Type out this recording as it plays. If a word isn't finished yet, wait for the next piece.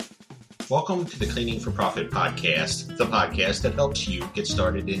Welcome to the Cleaning for Profit podcast, the podcast that helps you get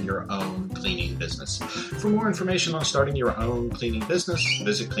started in your own cleaning business. For more information on starting your own cleaning business,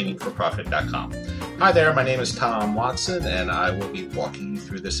 visit cleaningforprofit.com. Hi there, my name is Tom Watson, and I will be walking you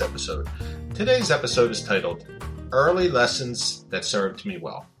through this episode. Today's episode is titled, Early Lessons That Served Me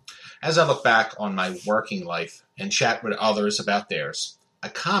Well. As I look back on my working life and chat with others about theirs, a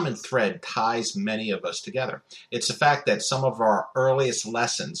common thread ties many of us together. It's the fact that some of our earliest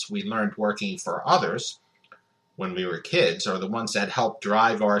lessons we learned working for others when we were kids are the ones that help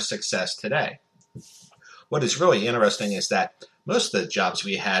drive our success today. What is really interesting is that most of the jobs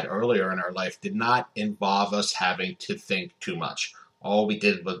we had earlier in our life did not involve us having to think too much. All we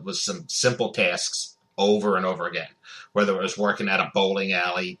did was some simple tasks over and over again, whether it was working at a bowling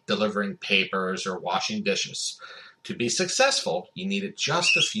alley, delivering papers, or washing dishes. To be successful, you needed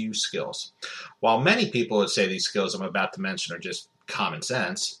just a few skills. While many people would say these skills I'm about to mention are just common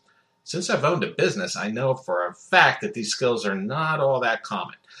sense, since I've owned a business, I know for a fact that these skills are not all that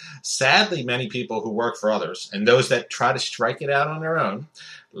common. Sadly, many people who work for others, and those that try to strike it out on their own,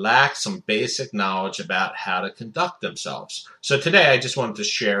 lack some basic knowledge about how to conduct themselves. So today, I just wanted to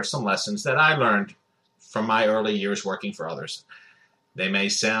share some lessons that I learned from my early years working for others. They may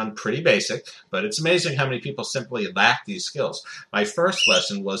sound pretty basic, but it's amazing how many people simply lack these skills. My first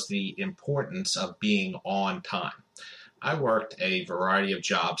lesson was the importance of being on time. I worked a variety of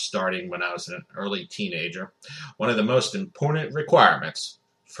jobs starting when I was an early teenager. One of the most important requirements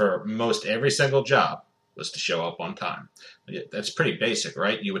for most every single job was to show up on time. That's pretty basic,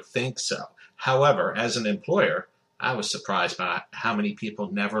 right? You would think so. However, as an employer, I was surprised by how many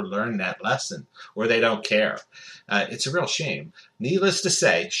people never learn that lesson or they don't care. It's a real shame. Needless to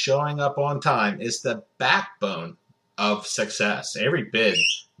say, showing up on time is the backbone of success. Every bid,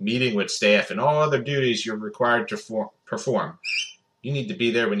 meeting with staff, and all other duties you're required to perform, you need to be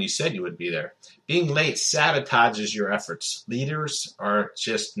there when you said you would be there. Being late sabotages your efforts. Leaders are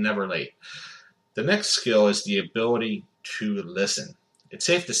just never late. The next skill is the ability to listen. It's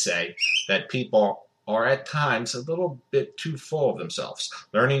safe to say that people are at times a little bit too full of themselves.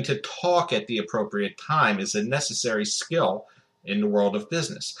 Learning to talk at the appropriate time is a necessary skill in the world of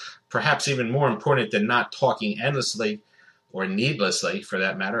business. Perhaps even more important than not talking endlessly or needlessly, for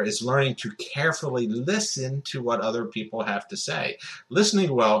that matter, is learning to carefully listen to what other people have to say.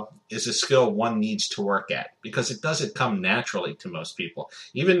 Listening well is a skill one needs to work at because it doesn't come naturally to most people,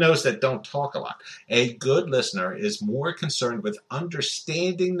 even those that don't talk a lot. A good listener is more concerned with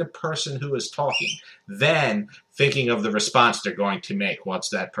understanding the person who is talking than thinking of the response they're going to make once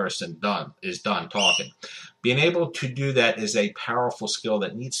that person is done talking. Being able to do that is a powerful skill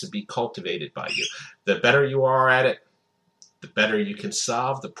that needs to be cultivated by you. The better you are at it, the better you can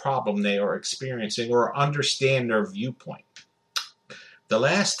solve the problem they are experiencing or understand their viewpoint. The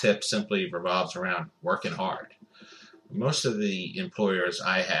last tip simply revolves around working hard. Most of the employers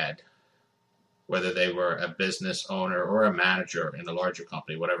I had, whether they were a business owner or a manager in a larger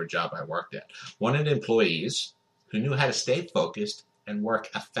company, whatever job I worked at, wanted employees who knew how to stay focused and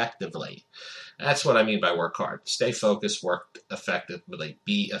work effectively. That's what I mean by work hard. Stay focused, work effectively,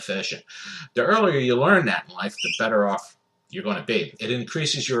 be efficient. The earlier you learn that in life, the better off you're going to be. It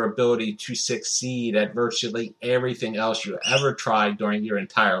increases your ability to succeed at virtually everything else you ever tried during your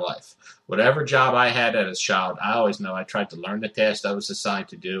entire life. Whatever job I had as a child, I always know I tried to learn the task I was assigned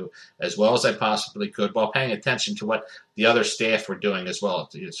to do as well as I possibly could while paying attention to what the other staff were doing as well.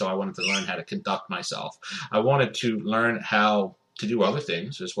 So I wanted to learn how to conduct myself. I wanted to learn how to do other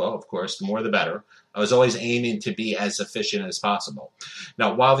things as well, of course. The more the better. I was always aiming to be as efficient as possible.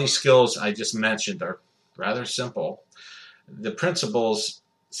 Now, while these skills I just mentioned are rather simple, the principles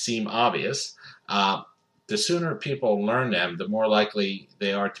seem obvious. The sooner people learn them, the more likely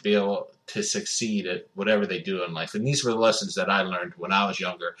they are to be able to succeed at whatever they do in life. And these were the lessons that I learned when I was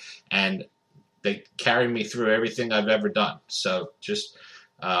younger, and they carry me through everything I've ever done. So just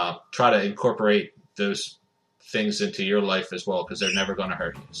try to incorporate those things into your life as well, because they're never going to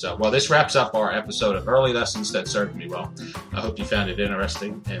hurt you. So, well, this wraps up our episode of Early Lessons That Served Me Well. I hope you found it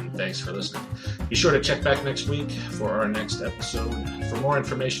interesting, and thanks for listening. Be sure to check back next week for our next episode. For more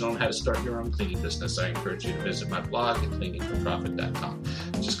information on how to start your own cleaning business, I encourage you to visit my blog at cleaningforprofit.com.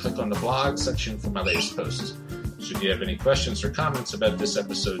 Just click on the blog section for my latest posts. Should you have any questions or comments about this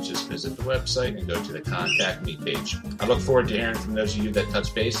episode, just visit the website and go to the Contact Me page. I look forward to hearing from those of you that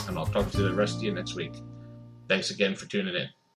touch base, and I'll talk to the rest of you next week. Thanks again for tuning in.